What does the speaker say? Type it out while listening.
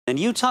And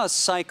Utah's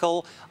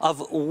cycle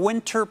of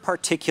winter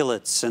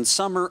particulates and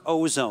summer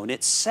ozone.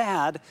 It's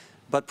sad,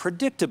 but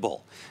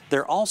predictable.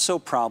 There are also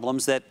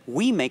problems that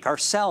we make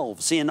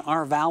ourselves in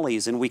our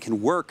valleys and we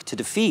can work to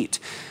defeat.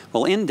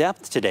 Well, in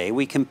depth today,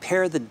 we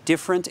compare the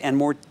different and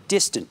more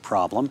distant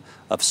problem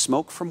of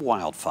smoke from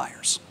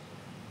wildfires.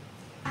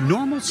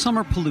 Normal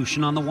summer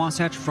pollution on the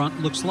Wasatch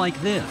Front looks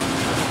like this.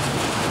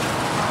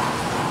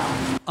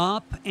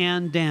 Up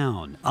and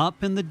down.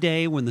 Up in the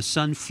day when the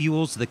sun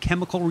fuels the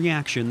chemical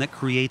reaction that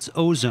creates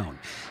ozone.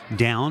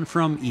 Down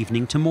from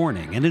evening to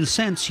morning. And in a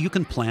sense, you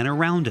can plan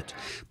around it.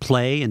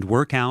 Play and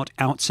work out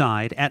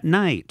outside at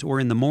night or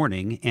in the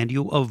morning, and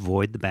you'll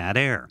avoid the bad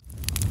air.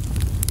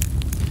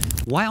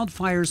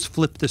 Wildfires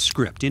flip the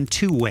script in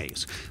two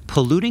ways: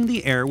 polluting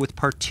the air with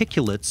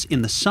particulates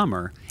in the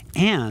summer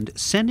and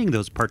sending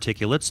those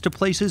particulates to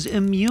places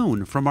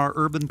immune from our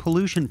urban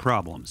pollution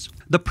problems.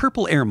 The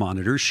purple air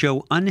monitors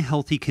show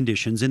unhealthy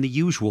conditions in the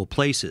usual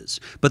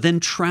places, but then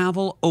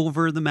travel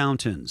over the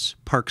mountains.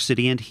 Park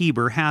City and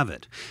Heber have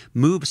it.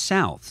 Move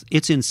south,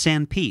 it's in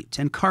San Pete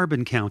and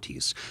Carbon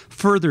counties.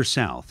 Further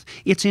south,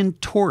 it's in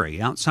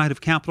Torrey outside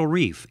of Capitol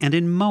Reef and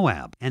in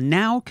Moab. And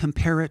now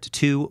compare it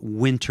to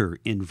winter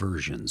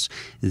inversions.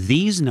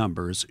 These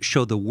numbers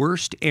show the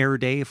worst air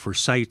day for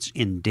sites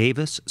in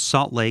Davis,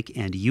 Salt Lake,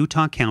 and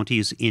Utah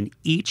counties in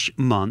each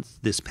month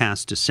this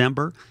past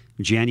December,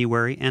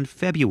 January, and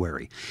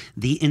February,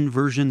 the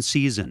inversion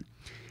season.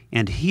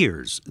 And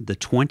here's the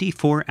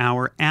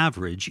 24-hour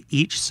average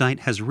each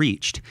site has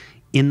reached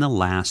in the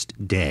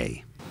last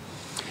day.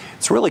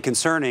 It's really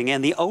concerning,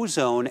 and the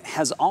ozone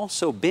has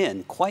also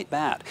been quite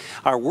bad.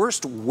 Our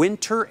worst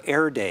winter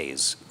air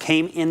days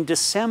came in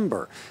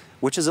December,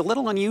 which is a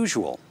little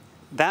unusual.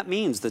 That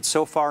means that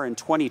so far in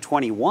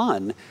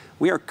 2021,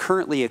 we are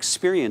currently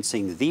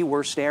experiencing the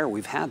worst air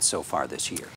we've had so far this year.